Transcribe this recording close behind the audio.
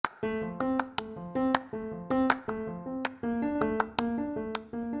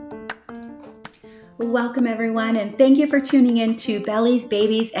Welcome, everyone, and thank you for tuning in to Bellies,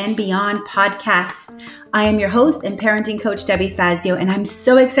 Babies, and Beyond podcast. I am your host and parenting coach, Debbie Fazio, and I'm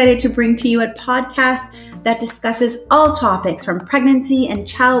so excited to bring to you a podcast that discusses all topics from pregnancy and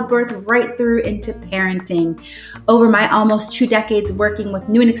childbirth right through into parenting. Over my almost 2 decades working with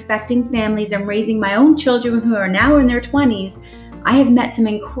new and expecting families and raising my own children who are now in their 20s, I have met some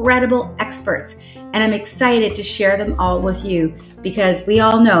incredible experts, and I'm excited to share them all with you because we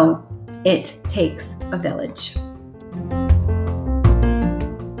all know it takes a village.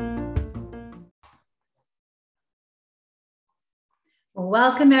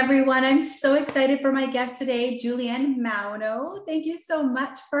 Welcome, everyone. I'm so excited for my guest today, Julianne Mauno. Thank you so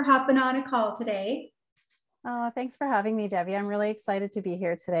much for hopping on a call today. Thanks for having me, Debbie. I'm really excited to be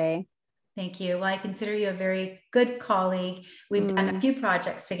here today. Thank you. Well, I consider you a very good colleague. We've done a few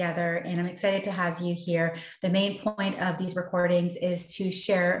projects together, and I'm excited to have you here. The main point of these recordings is to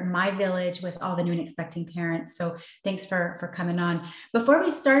share my village with all the new and expecting parents. So thanks for coming on. Before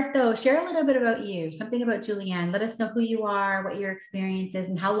we start, though, share a little bit about you, something about Julianne. Let us know who you are, what your experience is,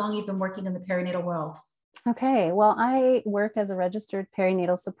 and how long you've been working in the perinatal world. Okay, well, I work as a registered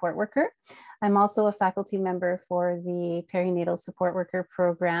perinatal support worker. I'm also a faculty member for the perinatal support worker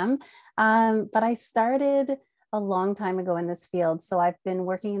program, but I started a long time ago in this field. So I've been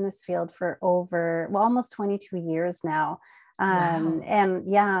working in this field for almost 22 years now. Wow.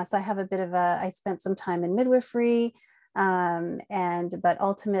 And yeah, so I have I spent some time in midwifery, but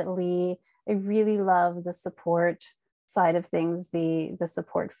ultimately I really love the support side of things. The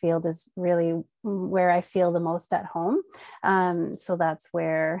support field is really where I feel the most at home. So that's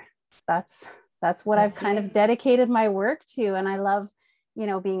what I've kind of dedicated my work to. And I love,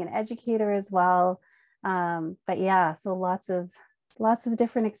 being an educator as well. But yeah, so lots of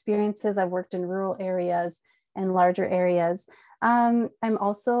different experiences. I've worked in rural areas and larger areas. I'm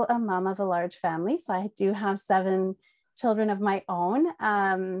also a mom of a large family. So I do have 7 children of my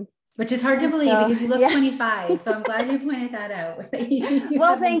own. Which is hard to believe because you look 25. So I'm glad you pointed that out.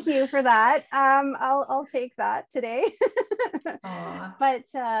 Well, thank you for that. I'll take that today. But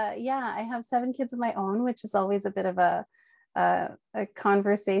yeah, I have 7 kids of my own, which is always a bit of a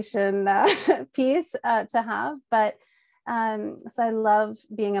conversation piece to have. But so I love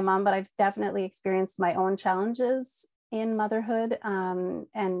being a mom, but I've definitely experienced my own challenges in motherhood.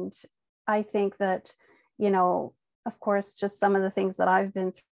 And I think that, of course, just some of the things that I've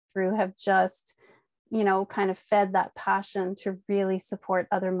been through have just, kind of fed that passion to really support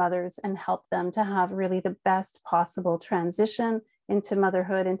other mothers and help them to have really the best possible transition into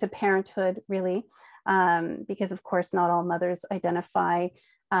motherhood, into parenthood, really. Because of course, not all mothers identify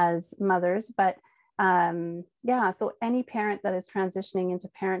as mothers, but yeah, so any parent that is transitioning into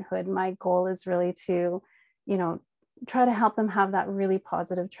parenthood, my goal is really to, try to help them have that really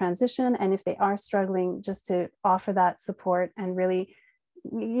positive transition. And if they are struggling, just to offer that support and really,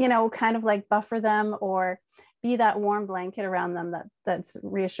 kind of like buffer them or be that warm blanket around them that's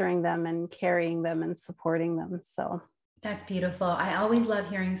reassuring them and carrying them and supporting them. So that's beautiful. I always love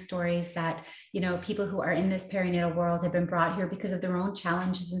hearing stories that, people who are in this perinatal world have been brought here because of their own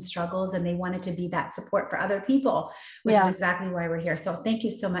challenges and struggles, and they wanted to be that support for other people, which is exactly why we're here. So thank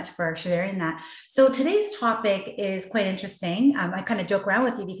you so much for sharing that. So today's topic is quite interesting. I kind of joke around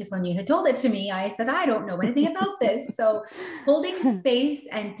with you because when you had told it to me, I said, I don't know anything about this. So holding space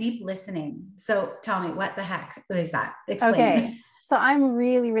and deep listening. So tell me, what the heck is that? Explain. Okay. So I'm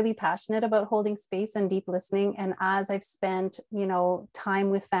really, really passionate about holding space and deep listening. And as I've spent, time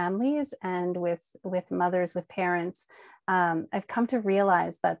with families and with mothers, with parents, I've come to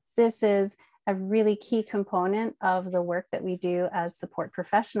realize that this is a really key component of the work that we do as support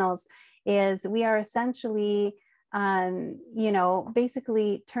professionals. Is we are essentially,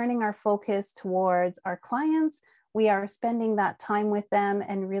 basically turning our focus towards our clients. We are spending that time with them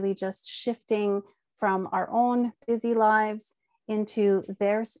and really just shifting from our own busy lives into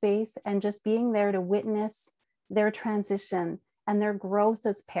their space and just being there to witness their transition and their growth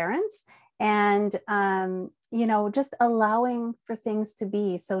as parents, and just allowing for things to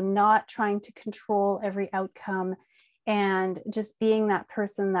be. So not trying to control every outcome, and just being that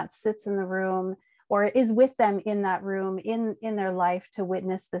person that sits in the room or is with them in that room in their life to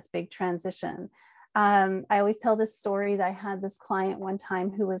witness this big transition. I always tell this story that I had this client one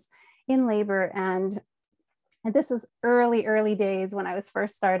time who was in labor, and this is early days when I was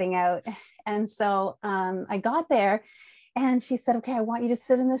first starting out. And so I got there and she said, okay, I want you to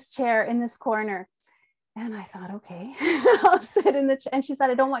sit in this chair in this corner. And I thought, okay, I'll sit in the chair. And she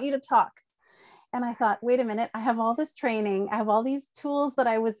said, I don't want you to talk. And I thought, wait a minute, I have all this training, I have all these tools that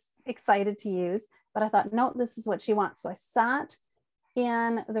I was excited to use, but I thought, no, this is what she wants. So I sat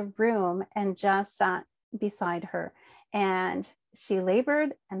in the room and just sat beside her, and she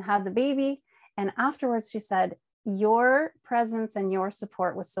labored and had the baby. And afterwards she said, your presence and your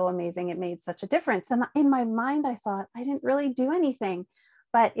support was so amazing. It made such a difference. And in my mind, I thought I didn't really do anything,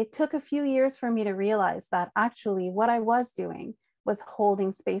 but it took a few years for me to realize that actually what I was doing was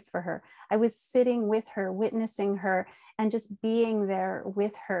holding space for her. I was sitting with her, witnessing her, and just being there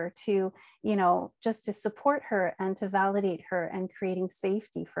with her to, just to support her and to validate her and creating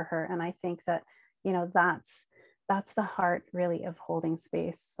safety for her. And I think that, that's the heart really of holding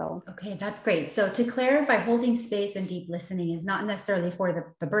space. So, okay, that's great. So to clarify, holding space and deep listening is not necessarily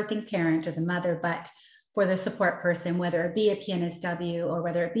for the birthing parent or the mother, but for the support person, whether it be a PNSW or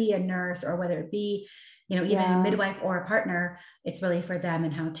whether it be a nurse or whether it be, even a midwife or a partner. It's really for them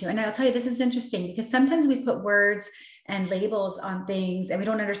and how to. And I'll tell you, this is interesting because sometimes we put words and labels on things and we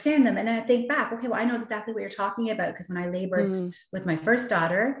don't understand them. And then I think back, okay, well, I know exactly what you're talking about, because when I labored with my first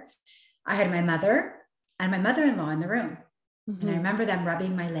daughter, I had my mother and my mother-in-law in the room. And I remember them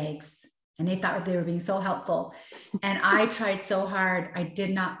rubbing my legs and they thought they were being so helpful. And I tried so hard. I did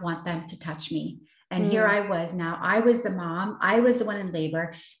not want them to touch me. And here I was now, I was the mom, I was the one in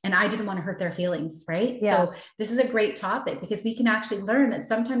labor, and I didn't want to hurt their feelings, right? Yeah. So this is a great topic because we can actually learn that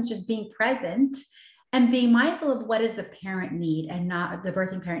sometimes just being present and being mindful of what does the parent need and not the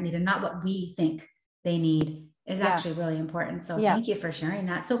birthing parent need and not what we think they need is actually really important. So thank you for sharing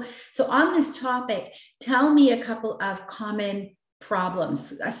that. So on this topic, tell me a couple of common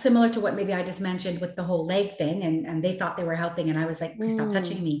problems similar to what maybe I just mentioned with the whole leg thing, and they thought they were helping and I was like, please stop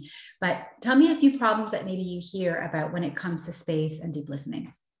touching me. But tell me a few problems that maybe you hear about when it comes to space and deep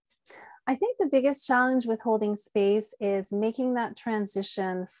listening. I think the biggest challenge with holding space is making that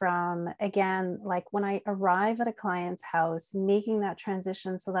transition from, again, like when I arrive at a client's house, making that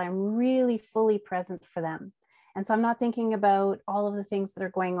transition so that I'm really fully present for them. And so I'm not thinking about all of the things that are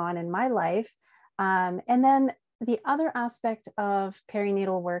going on in my life. And then the other aspect of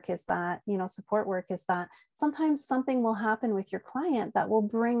perinatal work is that, support work is that sometimes something will happen with your client that will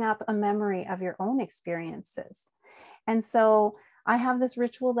bring up a memory of your own experiences. And so I have this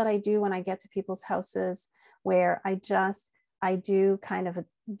ritual that I do when I get to people's houses where I do kind of a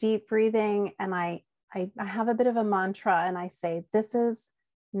deep breathing and I have a bit of a mantra and I say, this is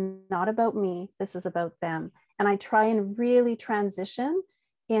not about me, this is about them. And I try and really transition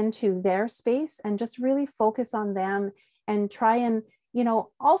into their space and just really focus on them and try and,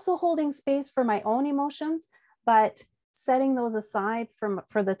 also holding space for my own emotions, but setting those aside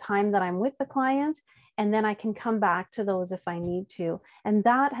for the time that I'm with the client. And then I can come back to those if I need to. And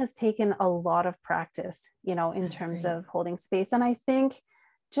that has taken a lot of practice, in That's terms great. Of holding space. And I think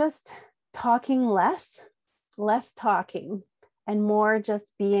just talking less talking and more just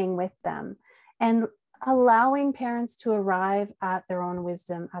being with them and allowing parents to arrive at their own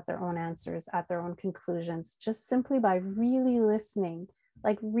wisdom, at their own answers, at their own conclusions, just simply by really listening,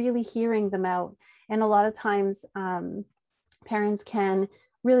 like really hearing them out. And a lot of times parents can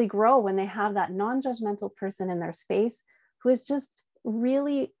really grow when they have that non-judgmental person in their space who is just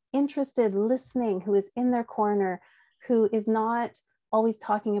really interested, listening, who is in their corner, who is not always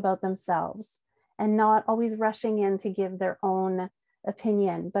talking about themselves and not always rushing in to give their own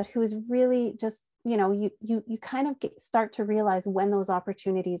opinion, but who is really just, you kind of start to realize when those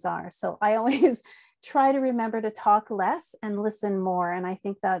opportunities are. So I always try to remember to talk less and listen more. And I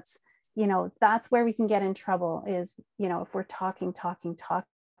think that's where we can get in trouble is, if we're talking,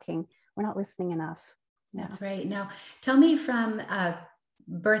 we're not listening enough. That's right. Now, tell me from a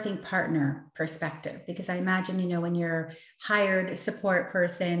birthing partner perspective, because I imagine, when you're hired support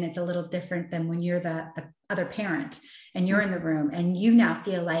person, it's a little different than when you're the other parent and you're in the room and you now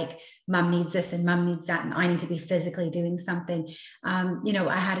feel like mom needs this and mom needs that and I need to be physically doing something.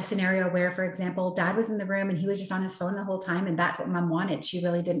 I had a scenario where, for example, dad was in the room and he was just on his phone the whole time, and that's what mom wanted. She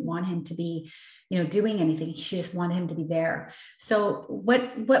really didn't want him to be doing anything. She just wanted him to be there. So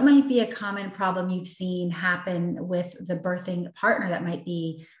what might be a common problem you've seen happen with the birthing partner that might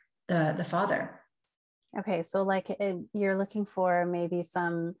be the father? Okay. So you're looking for maybe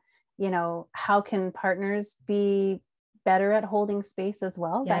some, how can partners be better at holding space as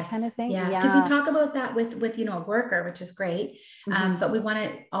well? Yes. That kind of thing. Yeah. Because we talk about that with a worker, which is great. But we want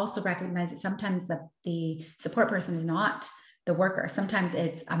to also recognize that sometimes the support person is not the worker. Sometimes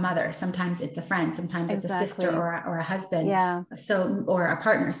it's a mother, sometimes it's a friend, sometimes it's a sister or a husband. Yeah. So, or a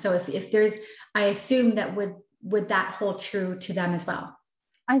partner. So if there's, I assume that would that hold true to them as well?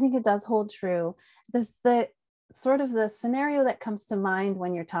 I think it does hold true. The sort of the scenario that comes to mind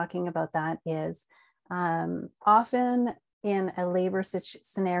when you're talking about that is often in a labor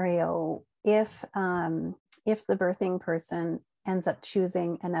scenario, if the birthing person ends up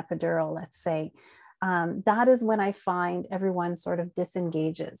choosing an epidural, let's say, that is when I find everyone sort of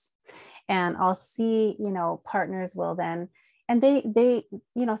disengages. And I'll see, partners will then, and they,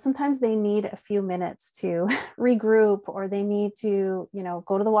 sometimes they need a few minutes to regroup, or they need to,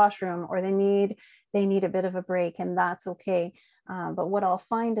 go to the washroom, or they need a bit of a break, and that's okay. But what I'll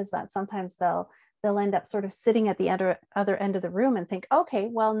find is that sometimes they'll end up sort of sitting at the other end of the room and think, okay,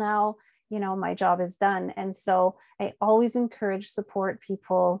 well now, my job is done. And so I always support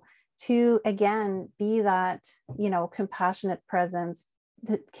people to, again, be that, compassionate presence,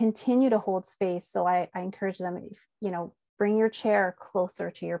 to continue to hold space. So I encourage them, bring your chair closer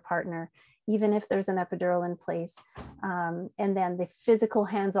to your partner, even if there's an epidural in place. And then the physical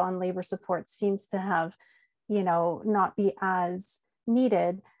hands-on labor support seems to have, not be as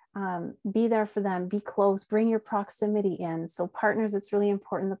needed. Be there for them, be close, bring your proximity in. So partners, it's really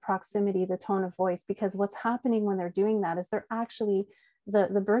important, the proximity, the tone of voice, because what's happening when they're doing that is they're actually, the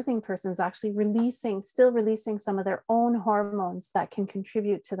birthing person's actually still releasing some of their own hormones that can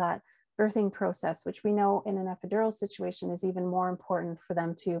contribute to that birthing process, which we know in an epidural situation is even more important for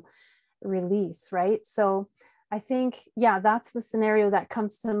them to release, right? So I think, that's the scenario that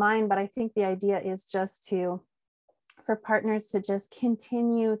comes to mind. But I think the idea is just for partners to just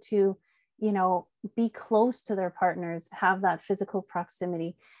continue to, be close to their partners, have that physical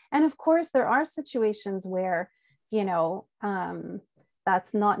proximity. And of course, there are situations where,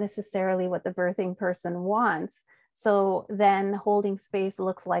 that's not necessarily what the birthing person wants. So then holding space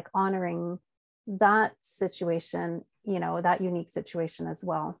looks like honoring that situation, that unique situation as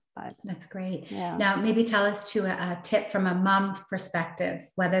well. But that's great. Yeah. Now, maybe tell us to a tip from a mom perspective,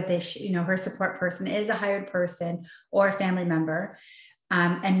 whether this, her support person is a hired person or a family member,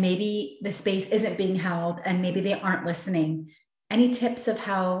 and maybe the space isn't being held and maybe they aren't listening. Any tips of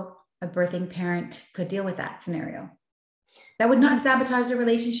how a birthing parent could deal with that scenario that would not sabotage the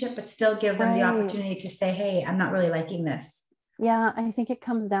relationship, but still give them the opportunity to say, hey, I'm not really liking this? Yeah, I think it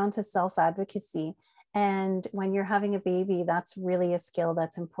comes down to self-advocacy. And when you're having a baby, that's really a skill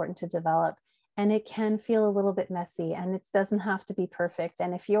that's important to develop. And it can feel a little bit messy, and it doesn't have to be perfect.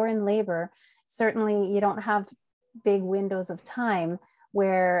 And if you're in labor, certainly you don't have big windows of time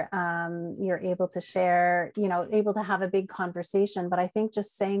where you're able to share, able to have a big conversation. But I think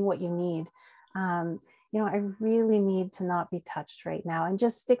just saying what you need, I really need to not be touched right now, and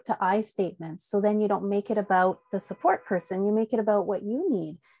just stick to I statements. So then you don't make it about the support person, you make it about what you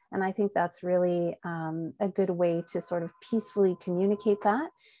need. And I think that's really a good way to sort of peacefully communicate that.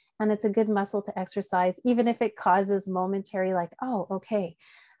 And it's a good muscle to exercise, even if it causes momentary, like, oh, okay.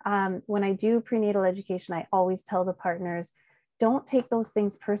 When I do prenatal education, I always tell the partners, don't take those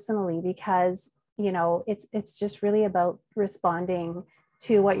things personally, because, it's just really about responding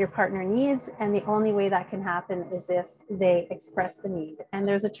to what your partner needs. And the only way that can happen is if they express the need. And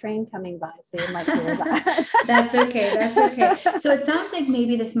there's a train coming by, so you might hear that. That's okay. That's okay. So it sounds like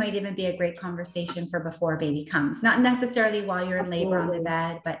maybe this might even be a great conversation for before baby comes, not necessarily while you're in labor on the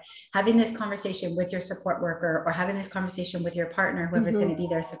bed, but having this conversation with your support worker, or having this conversation with your partner, whoever's going to be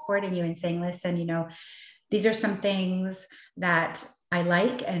there supporting you, and saying, listen, these are some things that I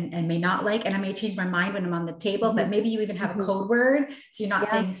like and may not like, and I may change my mind when I'm on the table, but maybe you even have a code word. So you're not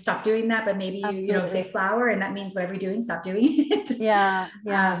saying stop doing that, but maybe you say flower, and that means whatever you're doing, stop doing it. Yeah.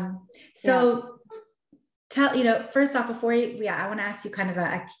 Tell, first off, before I want to ask you kind of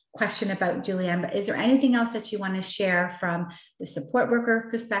a question about Julianne, but is there anything else that you want to share from the support worker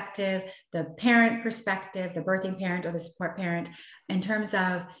perspective, the parent perspective, the birthing parent or the support parent, in terms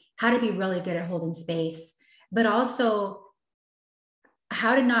of how to be really good at holding space, but also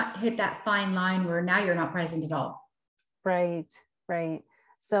how to not hit that fine line where now you're not present at all? Right.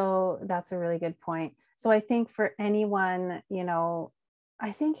 So that's a really good point. So I think for anyone,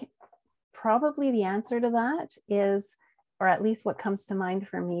 I think probably the answer to that is, or at least what comes to mind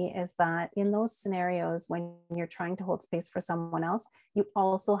for me, is that in those scenarios, when you're trying to hold space for someone else, you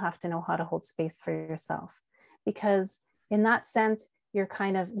also have to know how to hold space for yourself. Because in that sense, your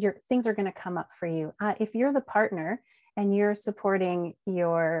things are going to come up for you. If you're the partner and you're supporting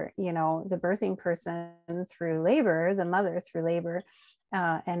your, the birthing person through labor, the mother through labor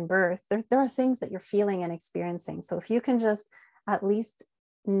and birth, there are things that you're feeling and experiencing. So if you can just at least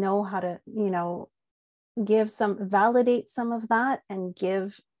know how to, validate some of that and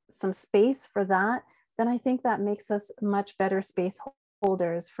give some space for that, then I think that makes us much better space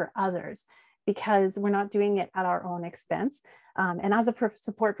holders for others, because we're not doing it at our own expense. And as a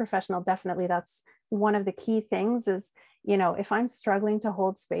support professional, definitely that's one of the key things is, if I'm struggling to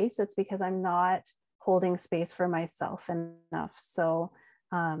hold space, it's because I'm not holding space for myself enough. So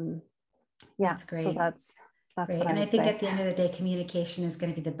that's great. So that's great. What and I think say. At the end of the day, communication is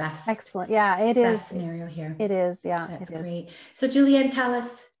going to be the best. Excellent. Yeah, it is. Scenario here. It is. Yeah, that's it great. Is. So Julianne, tell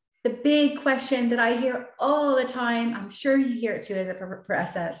us the big question that I hear all the time. I'm sure you hear it too as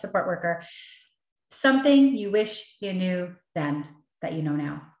a support worker. Something you wish you knew then that you know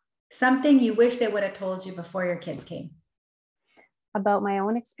now. Something you wish they would have told you before your kids came. About my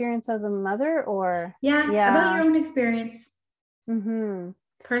own experience as a mother, or about your own experience. Mm-hmm.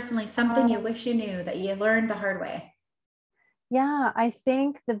 Personally, something you wish you knew that you learned the hard way. Yeah, I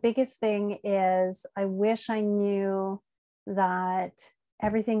think the biggest thing is I wish I knew that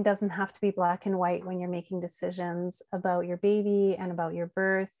everything doesn't have to be black and white when you're making decisions about your baby and about your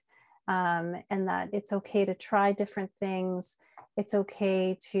birth, and that it's okay to try different things. It's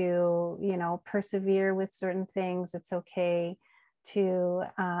okay to, persevere with certain things. It's okay to,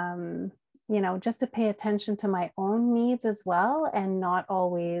 just to pay attention to my own needs as well, and not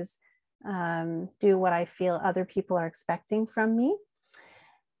always do what I feel other people are expecting from me.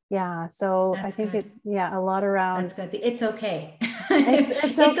 Yeah. So that's I think good. A lot around. That's good. It's okay.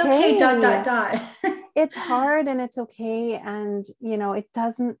 It's okay. Dot. It's hard and it's okay. And,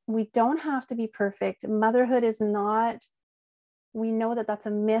 we don't have to be perfect. Motherhood is not, we know that that's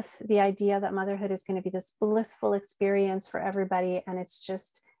a myth. The idea that motherhood is going to be this blissful experience for everybody. And it's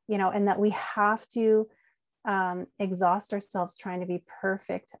just, and that we have to exhaust ourselves trying to be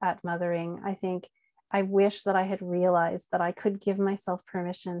perfect at mothering. I wish that I had realized that I could give myself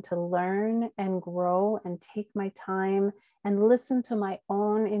permission to learn and grow and take my time and listen to my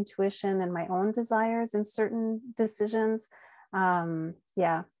own intuition and my own desires in certain decisions. So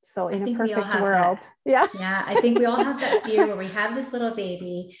in a perfect world. Yeah, I think we all have that fear where we have this little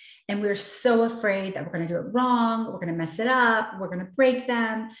baby and we're so afraid that we're going to do it wrong. We're going to mess it up. We're going to break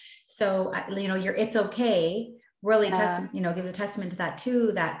them. So, it's okay. Really gives a testament to that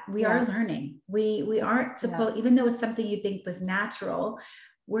too, that we are learning. We aren't supposed, even though it's something you think was natural,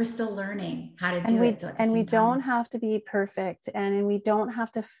 we're still learning how to do it. And we don't have to be perfect, and we don't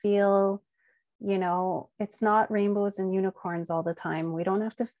have to feel, it's not rainbows and unicorns all the time. We don't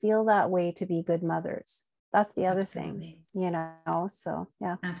have to feel that way to be good mothers. That's the other thing, so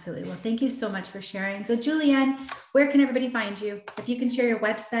yeah. Absolutely. Well, thank you so much for sharing. So Julianne, where can everybody find you? If you can share your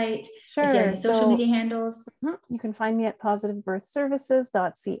website, sure. If you have any social media handles. You can find me at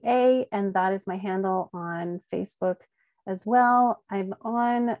positivebirthservices.ca, and that is my handle on Facebook as well. I'm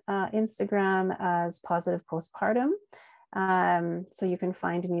on Instagram as Positive Postpartum. So you can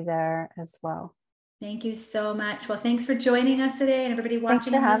find me there as well. Thank you so much. Well, thanks for joining us today, and everybody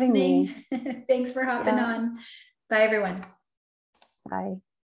watching and listening. Thanks for hopping on. Bye, everyone. Bye.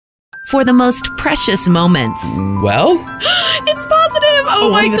 For the most precious moments. Well, it's Positive.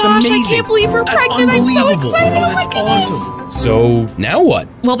 Oh my gosh, amazing. I can't believe we're pregnant. I'm so excited. Oh, that's awesome. So now what?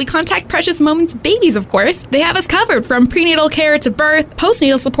 Well, we contact Precious Moments Babies, of course. They have us covered from prenatal care to birth,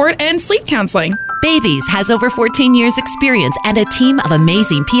 postnatal support, and sleep counseling. Babies has over 14 years experience and a team of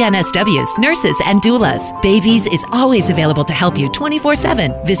amazing PNSWs, nurses, and doulas. Babies is always available to help you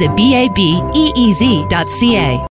 24/7. Visit BABEEZ.ca.